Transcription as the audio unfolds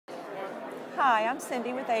Hi, I'm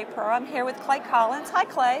Cindy with APRO. I'm here with Clay Collins. Hi,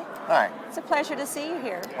 Clay. Hi. It's a pleasure to see you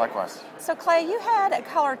here. Likewise. So, Clay, you had a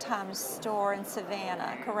ColorTyme store in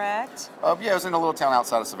Savannah, correct? Yeah, I was in a little town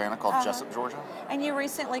outside of Savannah called Jessup, Georgia. And you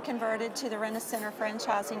recently converted to the Rent-A-Center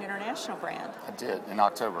Franchising International brand. I did, in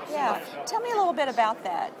October. Yeah. Tell me a little bit about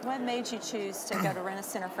that. What made you choose to go to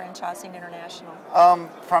Rent-A-Center Franchising International?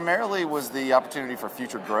 Primarily was the opportunity for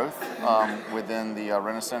future growth within the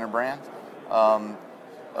Rent-A-Center brand.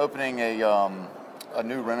 Opening a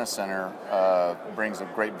new Rent-A-Center brings a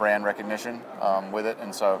great brand recognition with it,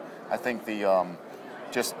 and so I think the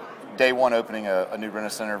just day one opening a new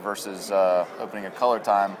Rent-A-Center versus opening a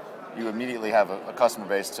ColorTyme, you immediately have a customer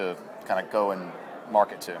base to kind of go and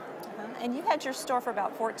market to. And you had your store for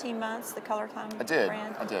about 14 months, the ColorTyme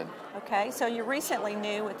brand? I did. Okay, so you're recently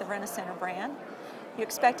new with the Rent-A-Center brand. You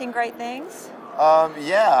expecting great things?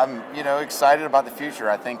 Yeah, I'm excited about the future.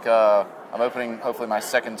 I think I'm opening hopefully my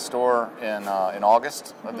second store in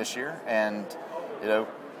August of this year, and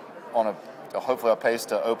on hopefully a pace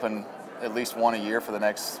to open at least one a year for the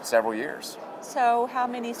next several years. So how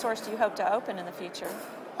many stores do you hope to open in the future?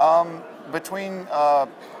 Between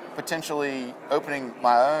potentially opening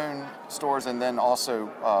my own stores and then also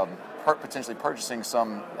potentially purchasing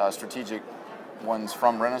some strategic ones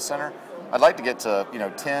from Rent-A-Center, I'd like to get to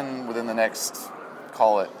 10 within the next,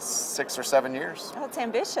 call it 6 or 7 years. Oh, it's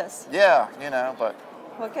ambitious. Yeah, but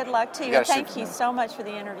well, good luck to you. You Thank you so much for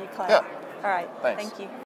the interview, Clay. Yeah. All right. Thanks. Thank you.